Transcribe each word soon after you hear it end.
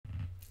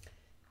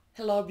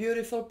Hello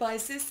beautiful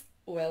Pisces,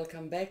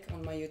 welcome back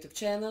on my YouTube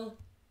channel,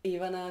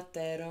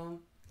 ivanatarot.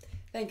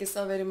 Thank you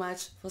so very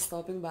much for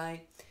stopping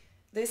by.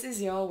 This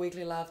is your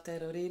weekly love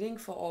tarot reading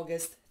for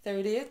August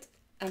 30th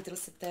until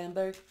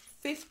September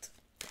 5th.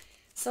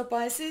 So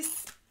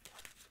Pisces,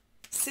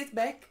 sit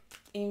back,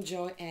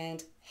 enjoy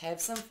and have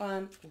some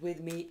fun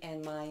with me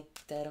and my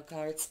tarot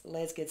cards.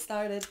 Let's get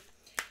started.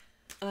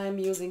 I'm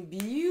using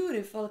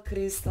beautiful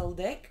crystal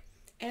deck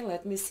and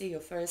let me see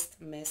your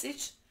first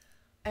message.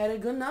 Have a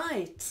good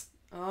night.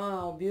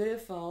 Oh,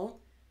 beautiful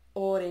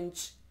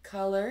orange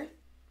color.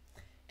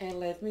 And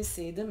let me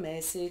see the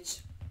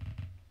message.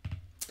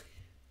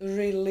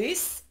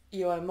 Release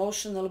your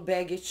emotional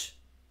baggage.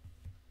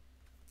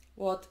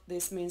 What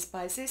this means,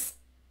 Pisces?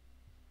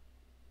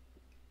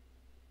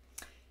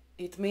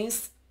 It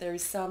means there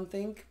is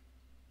something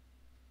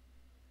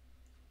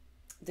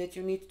that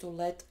you need to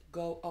let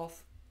go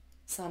of.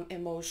 Some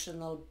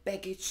emotional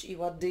baggage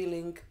you are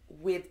dealing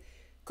with.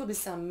 Could be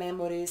some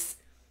memories.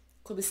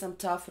 Could be some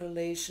tough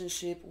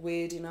relationship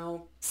with,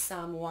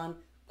 someone.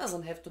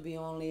 Doesn't have to be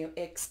only your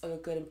ex or your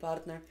current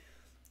partner.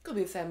 Could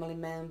be a family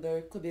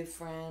member, could be a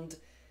friend,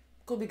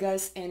 could be,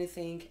 guys,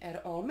 anything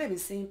at all. Maybe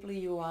simply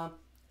you are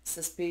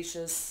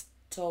suspicious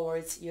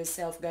towards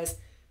yourself, guys.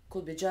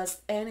 Could be just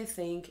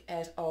anything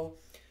at all.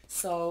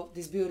 So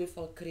this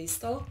beautiful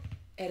crystal,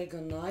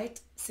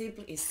 Aragonite,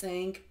 simply is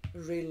saying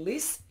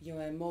release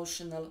your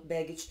emotional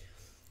baggage.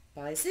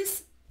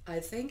 Pisces,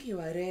 I think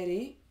you are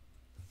ready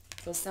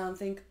for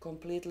something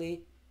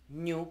completely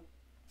new.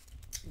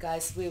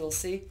 Guys, we will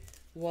see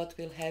what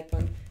will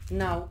happen.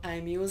 Now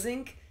I'm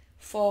using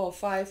 4 or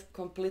 5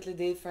 completely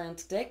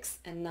different decks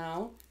and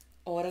now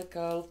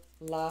Oracle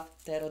Love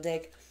Tarot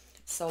deck.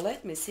 So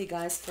let me see,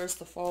 guys,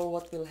 first of all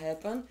what will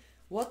happen,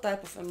 what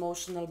type of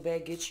emotional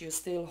baggage you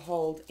still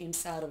hold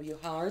inside of your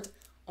heart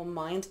or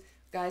mind.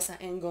 Guys, I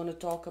ain't gonna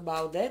talk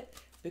about that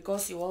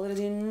because you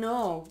already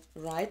know,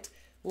 right,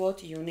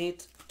 what you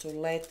need to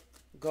let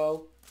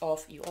go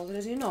of. You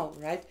already know,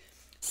 right?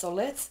 So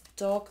let's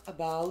talk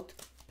about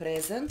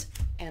present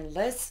and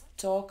let's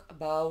talk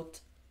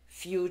about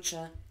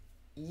future.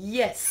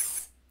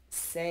 Yes,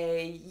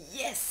 say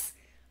yes.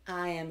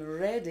 I am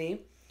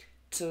ready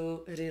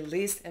to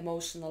release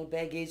emotional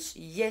baggage.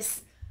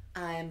 Yes,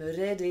 I am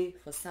ready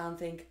for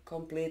something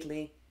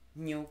completely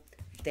new.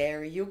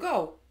 There you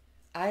go.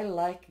 I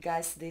like,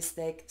 guys, this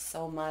deck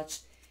so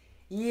much.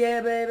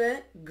 Yeah,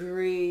 baby,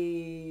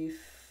 grief.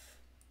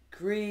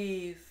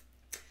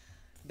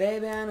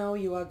 Baby, I know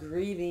you are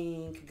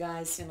grieving,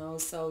 guys,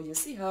 so you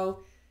see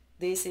how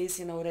this is,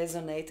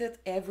 resonated,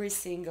 every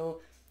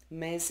single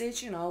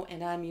message,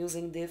 and I'm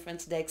using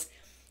different decks.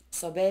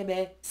 So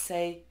baby,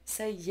 say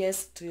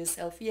yes to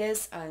yourself.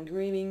 Yes, I'm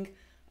grieving,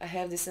 I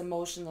have this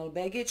emotional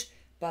baggage,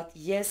 but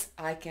yes,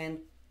 I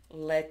can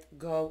let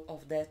go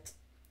of that.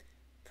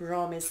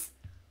 Promise.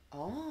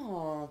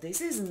 Oh,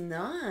 this is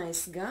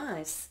nice,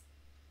 guys.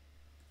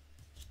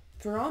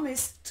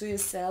 Promise to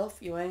yourself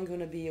you ain't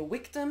gonna be a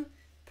victim.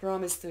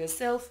 Promise to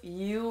yourself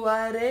you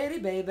are ready,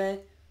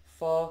 baby,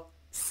 for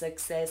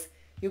success.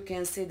 You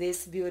can see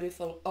this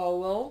beautiful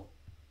owl.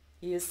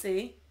 You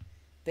see?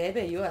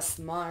 Baby, you are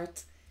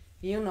smart.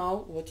 You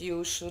know what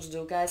you should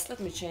do. Guys,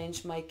 let me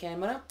change my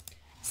camera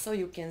so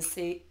you can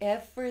see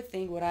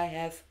everything what I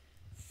have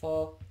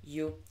for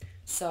you.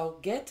 So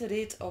get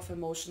rid of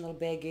emotional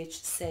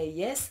baggage. Say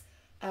yes,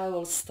 I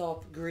will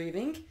stop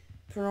grieving.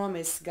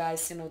 Promise,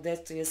 guys,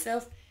 that to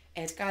yourself.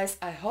 And guys,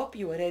 I hope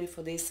you are ready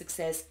for this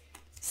success.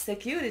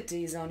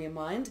 Security is on your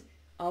mind.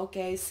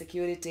 Okay,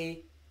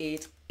 security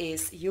it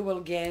is. You will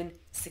gain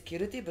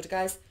security, but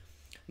guys,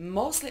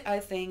 mostly I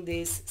think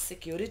this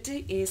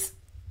security is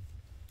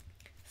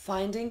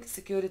finding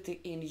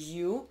security in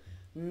you,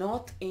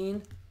 not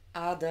in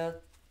other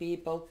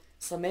people.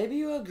 So maybe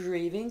you are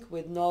grieving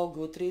with no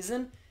good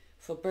reason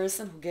for a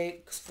person who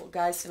gave, for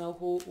guys,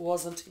 who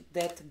wasn't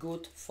that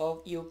good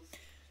for you.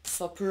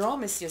 So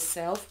promise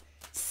yourself,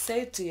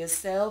 say to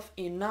yourself,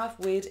 enough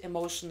with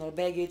emotional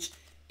baggage,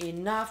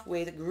 enough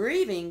with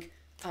grieving.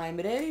 I'm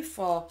ready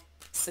for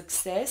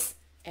success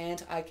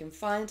and I can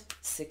find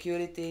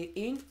security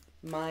in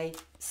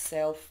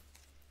myself.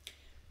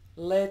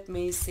 Let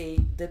me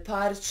see.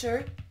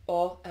 Departure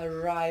or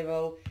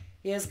arrival.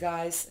 Yes,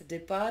 guys,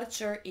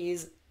 departure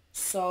is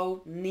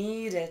so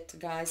needed,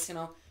 guys.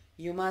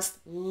 You must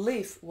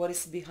leave what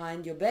is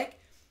behind your back,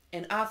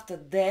 and after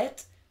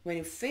that, when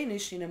you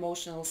finish in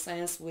emotional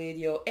sense with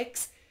your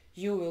ex,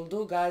 you will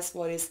do, guys,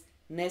 what is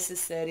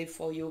necessary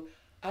for you.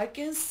 I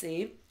can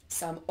see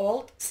some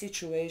old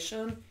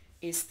situation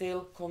is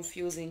still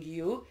confusing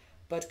you,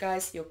 but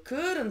guys, your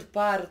current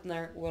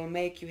partner will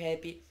make you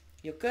happy.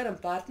 Your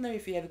current partner,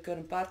 if you have a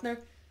current partner,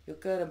 your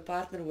current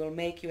partner will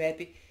make you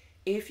happy.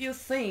 If you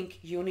think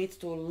you need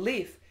to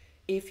leave,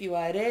 if you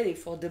are ready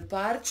for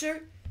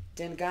departure,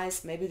 then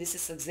guys, maybe this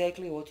is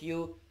exactly what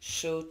you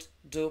should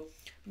do.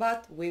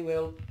 But we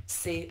will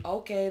see.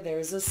 Okay, there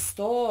is a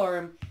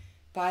storm.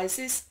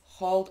 Pisces,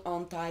 hold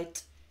on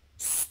tight.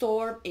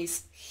 Storm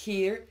is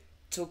here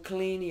to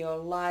clean your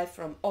life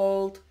from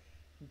old,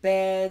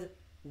 bad,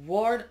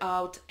 worn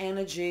out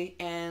energy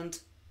and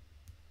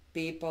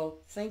people.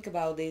 Think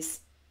about this.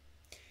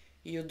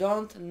 You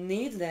don't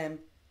need them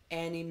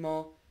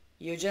anymore.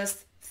 You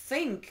just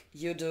think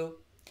you do.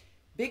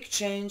 Big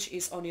change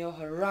is on your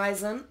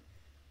horizon,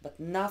 but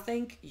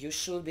nothing you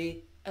should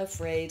be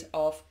afraid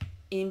of.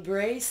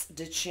 Embrace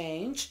the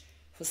change.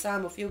 For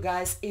some of you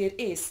guys, it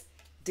is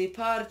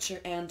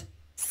departure and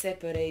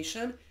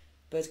separation,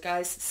 but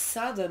guys,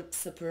 sudden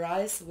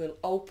surprise will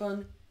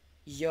open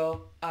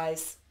your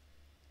eyes.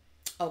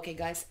 Okay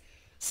guys,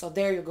 so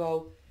there you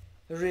go.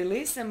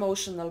 Release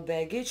emotional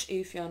baggage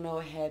if you're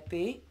not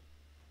happy.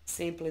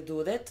 Simply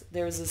do that.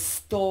 There's a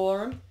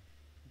storm,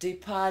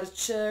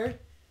 departure,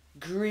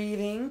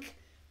 grieving,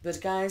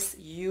 but guys,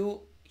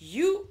 you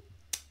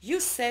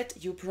said,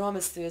 you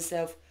promised to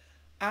yourself,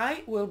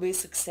 I will be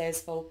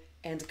successful,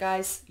 and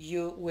guys,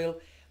 you will.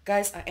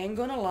 Guys, I ain't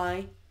gonna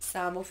lie,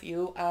 some of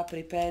you are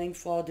preparing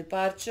for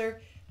departure.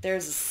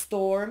 There's a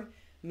storm.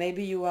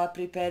 Maybe you are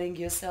preparing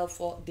yourself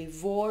for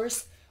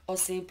divorce, or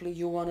simply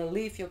you want to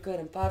leave your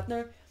current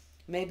partner.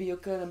 Maybe your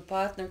current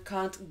partner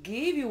can't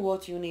give you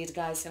what you need,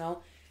 guys.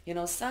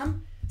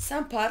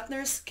 Some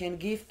partners can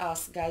give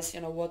us, guys,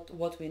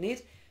 what we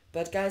need,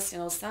 but guys,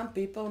 some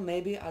people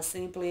maybe are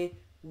simply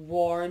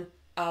worn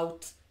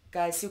out.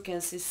 Guys, you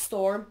can see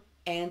storm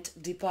and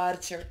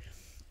departure.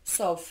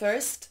 So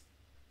first,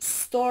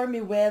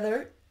 stormy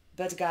weather,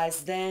 but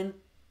guys, then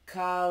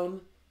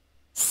calm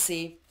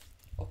sea.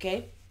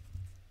 Okay,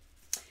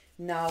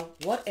 now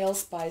what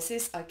else,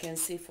 Pisces, I can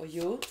see for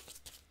you?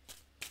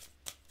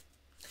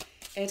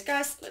 And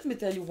guys, let me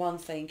tell you one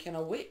thing,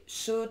 we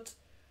should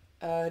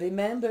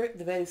remember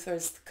the very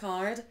first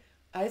card.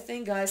 I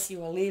think, guys,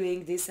 you are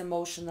leaving this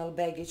emotional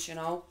baggage,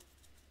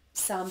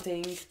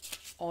 something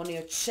on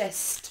your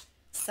chest,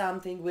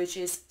 something which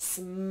is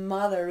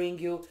smothering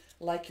you,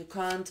 like you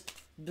can't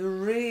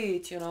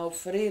breathe,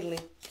 freely.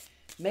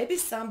 Maybe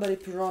somebody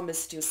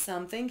promised you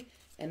something,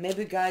 and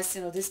maybe, guys,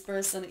 this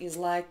person is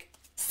like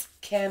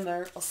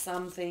scammer or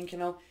something,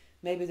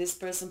 maybe this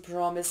person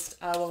promised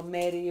I will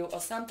marry you or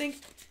something.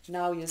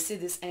 Now you see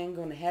this ain't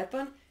gonna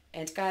happen,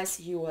 and guys,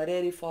 you are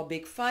ready for a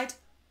big fight,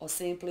 or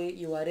simply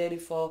you are ready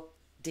for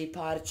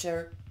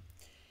departure.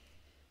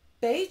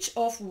 Page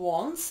of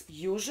Wands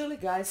usually,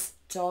 guys,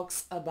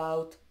 talks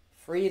about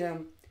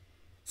freedom.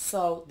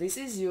 So this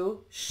is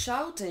you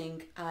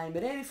shouting, I'm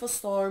ready for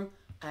storm,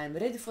 I'm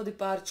ready for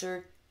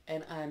departure,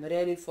 and I'm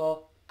ready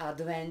for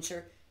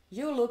adventure.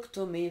 You look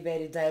to me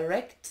very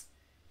direct,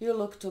 you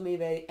look to me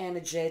very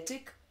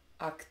energetic,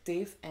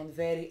 active, and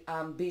very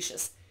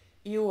ambitious.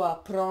 You are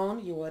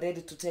prone, you are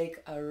ready to take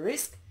a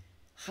risk.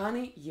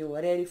 Honey, you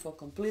are ready for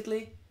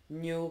completely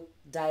new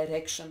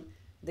direction.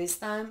 This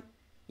time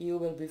you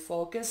will be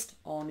focused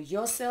on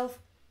yourself,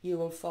 you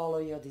will follow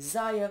your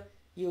desire,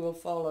 you will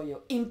follow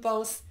your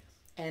impulse,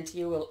 and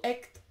you will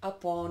act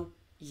upon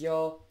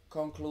your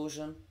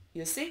conclusion.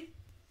 You see?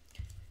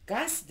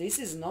 Guys, this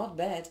is not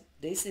bad.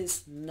 This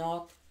is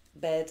not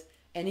bad.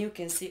 And you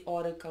can see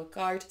oracle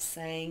card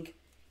saying,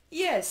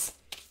 yes,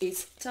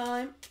 it's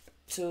time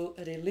to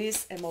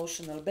release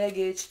emotional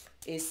baggage.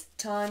 It's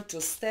time to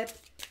step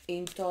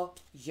into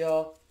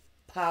your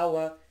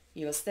power.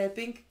 You're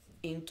stepping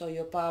into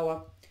your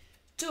power.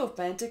 Two of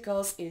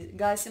Pentacles is,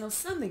 guys,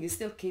 something is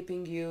still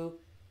keeping you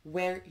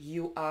where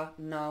you are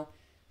now.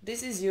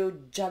 This is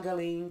you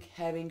juggling,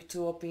 having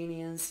two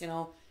opinions,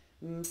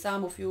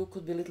 some of you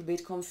could be a little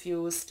bit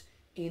confused,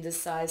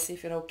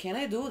 indecisive, can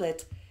I do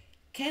that?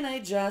 Can I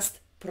just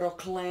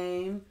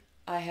proclaim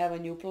I have a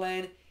new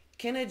plan?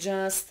 Can I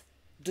just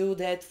do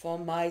that for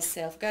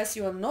myself? Guys,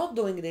 you are not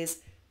doing this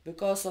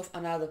because of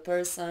another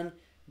person,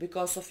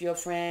 because of your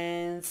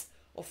friends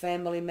or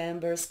family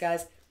members,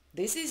 guys.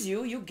 This is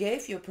you. You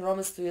gave your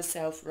promise to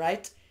yourself,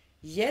 right?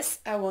 Yes,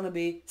 I want to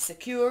be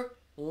secure,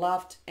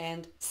 loved,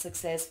 and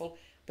successful.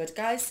 But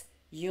guys,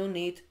 you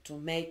need to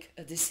make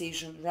a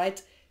decision,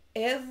 right?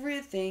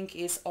 Everything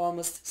is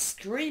almost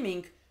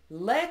screaming,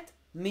 let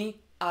me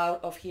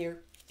out of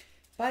here.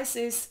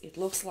 Pisces, it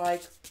looks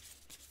like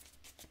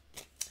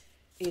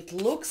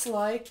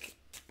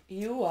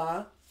you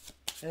are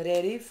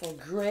ready for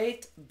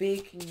great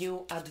big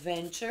new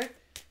adventure,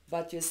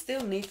 but you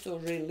still need to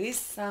release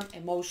some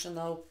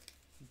emotional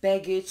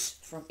baggage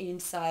from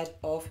inside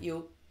of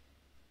you.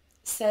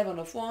 Seven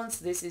of Wands,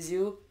 this is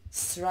you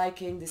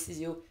striking, this is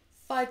you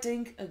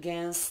fighting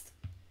against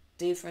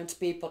different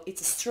people.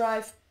 It's a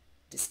strife,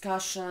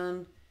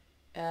 discussion,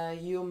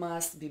 you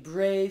must be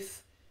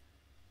brave,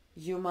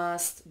 you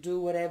must do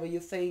whatever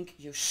you think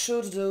you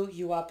should do,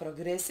 you are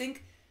progressing.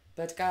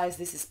 But guys,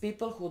 this is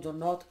people who do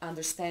not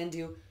understand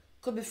you.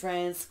 Could be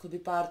friends, could be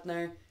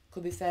partner,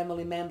 could be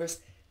family members.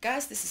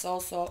 Guys, this is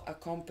also a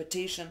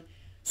competition.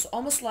 So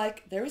almost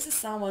like there is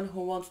someone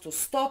who wants to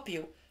stop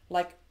you.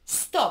 Like,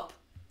 stop,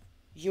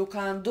 you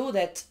can't do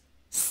that.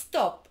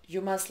 Stop, you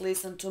must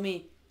listen to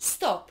me.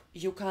 Stop,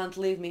 you can't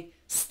leave me.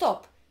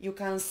 Stop, you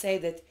can't say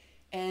that.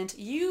 And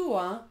you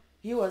are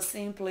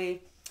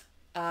simply,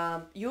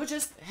 you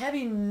just have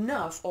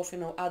enough of,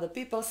 other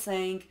people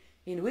saying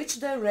in which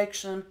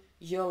direction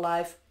your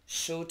life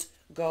should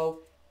go.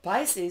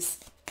 Pisces,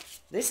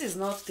 this is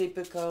not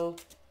typical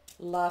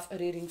love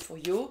reading for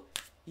you.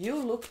 You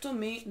look to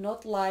me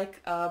not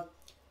like a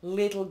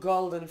little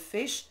golden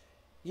fish.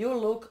 You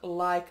look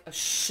like a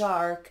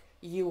shark.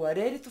 You are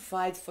ready to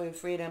fight for your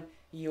freedom.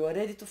 You are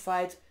ready to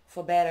fight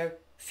for better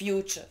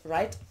future,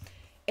 right?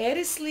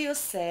 Aries, Leo,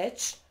 Sag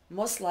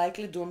most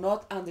likely do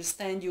not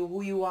understand you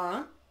who you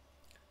are.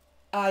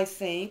 I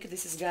think,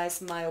 this is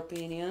guys my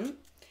opinion.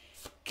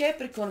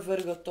 Capricorn,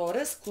 Virgo,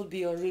 Taurus could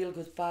be a real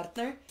good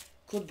partner,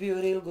 could be a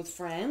real good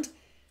friend.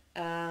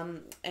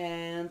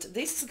 And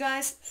this is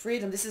guys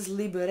freedom, this is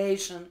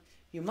liberation.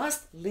 You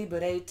must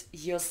liberate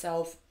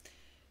yourself.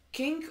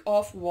 King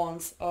of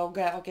Wands.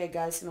 Okay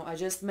guys, I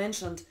just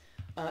mentioned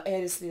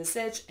Aries, Leo,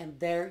 Sag, and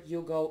there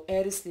you go.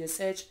 Aries, Leo,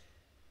 Sag,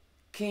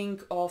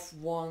 King of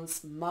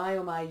Wands. My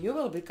oh my, you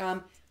will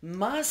become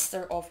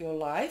master of your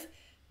life.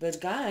 But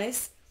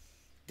guys,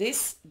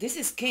 this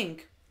is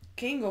King.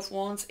 King of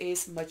Wands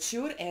is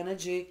mature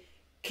energy.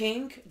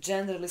 King,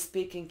 generally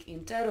speaking,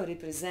 in tarot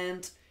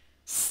represent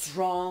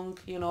strong,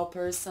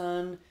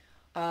 person.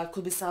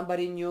 Could be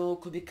somebody new,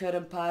 could be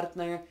current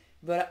partner.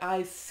 But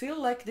I feel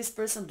like this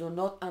person do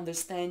not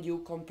understand you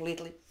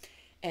completely.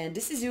 And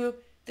this is you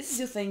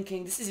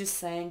thinking, this is you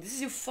saying, this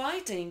is you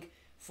fighting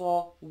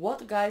for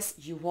what guys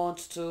you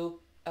want to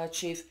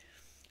achieve.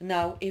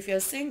 Now, if you're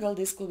single,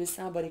 this could be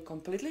somebody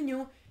completely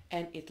new,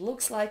 and it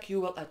looks like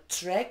you will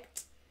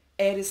attract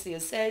Aries, Leo,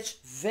 Sag,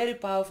 very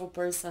powerful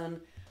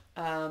person,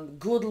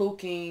 good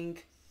looking,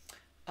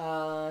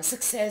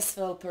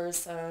 successful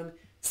person,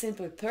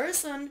 simply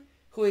person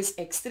who is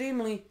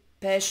extremely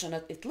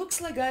passionate. It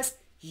looks like guys,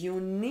 you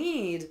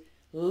need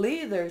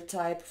leader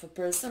type of a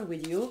person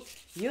with you.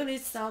 You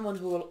need someone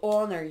who will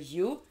honor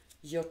you,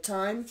 your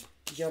time,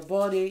 your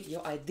body,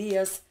 your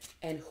ideas,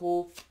 and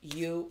who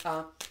you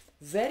are.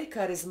 Very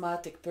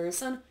charismatic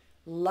person,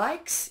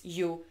 likes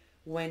you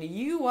when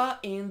you are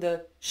in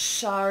the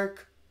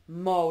shark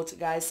mode,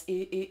 guys,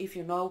 if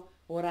you know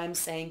what I'm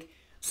saying.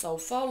 So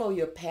follow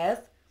your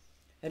path.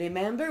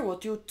 Remember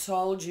what you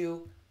told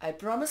you. I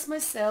promised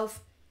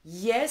myself,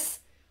 yes,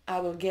 I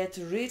will get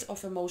rid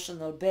of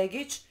emotional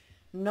baggage.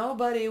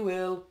 Nobody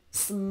will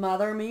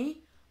smother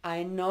me.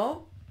 I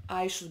know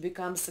I should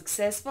become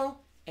successful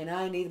and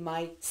I need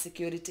my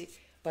security.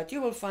 But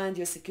you will find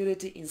your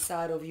security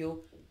inside of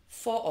you.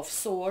 Four of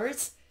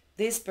Swords.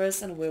 This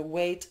person will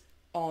wait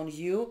on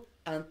you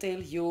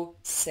until you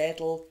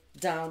settle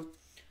down.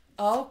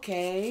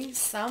 Okay,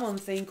 someone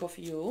think of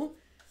you.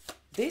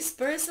 This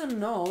person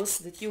knows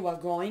that you are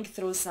going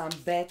through some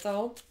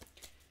battle.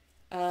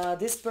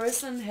 This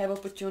person have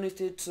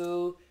opportunity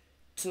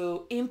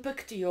to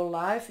impact your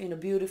life in a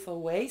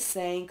beautiful way,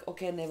 saying,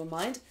 okay, never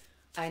mind,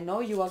 I know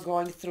you are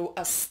going through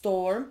a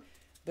storm,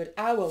 but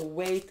I will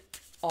wait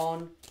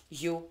on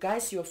you.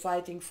 Guys, you're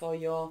fighting for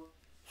your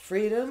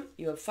freedom,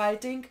 you're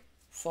fighting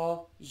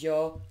for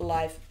your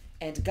life.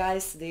 And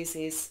guys, this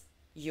is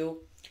you.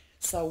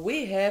 So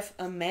we have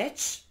a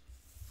match.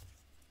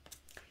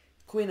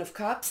 Queen of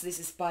Cups, this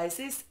is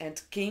Pisces,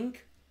 and King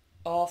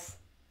of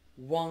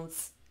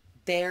Wands.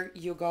 There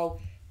you go.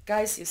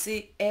 Guys, you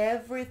see,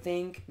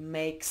 everything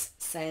makes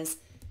sense.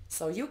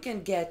 So you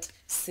can get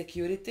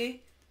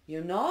security.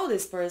 You know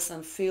this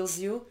person feels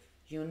you.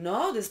 You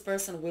know this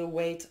person will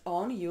wait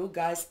on you.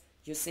 Guys,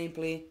 you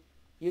simply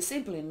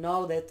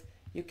know that.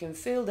 You can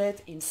feel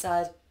that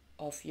inside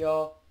of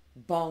your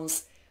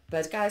bones.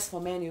 But guys,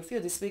 for many of you,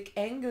 this week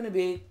ain't gonna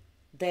be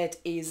that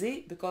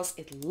easy because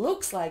it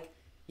looks like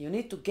you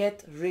need to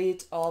get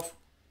rid of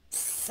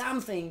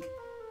something.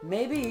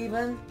 Maybe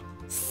even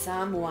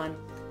someone.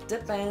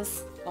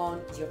 Depends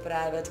on your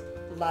private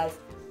life.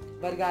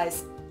 But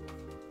guys,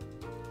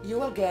 you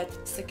will get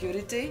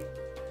security.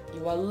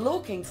 You are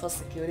looking for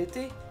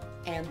security.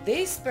 And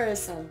this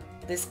person,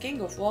 this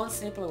King of Wands,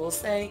 simply will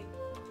say,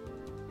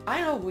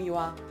 I know who you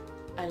are.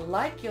 I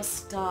like your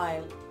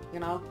style.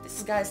 This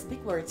is, guys,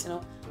 big words,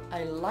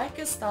 I like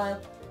your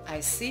style. I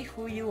see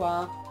who you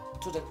are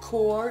to the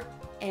core.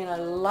 And I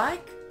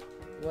like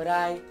what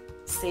I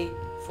see.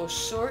 For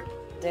sure,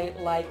 they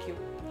like you.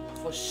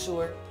 For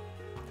sure.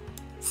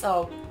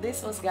 So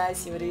this was,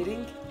 guys, your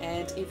reading,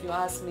 and if you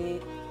ask me,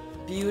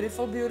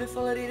 beautiful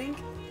reading.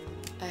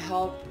 I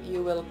hope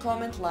you will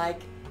comment, like,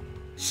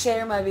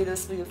 share my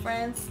videos with your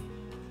friends,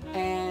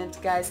 and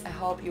guys, I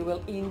hope you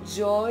will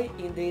enjoy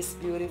in this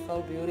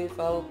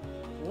beautiful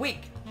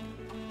week.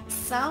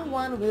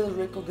 Someone will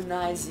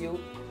recognize you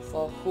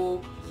for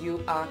who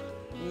you are.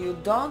 You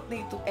don't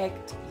need to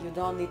act, you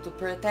don't need to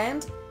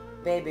pretend,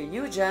 baby,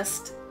 you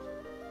just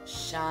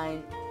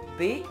shine.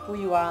 Be who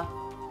you are,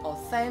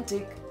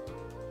 authentic.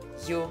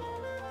 You.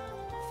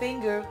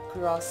 Finger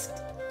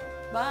crossed.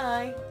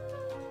 Bye.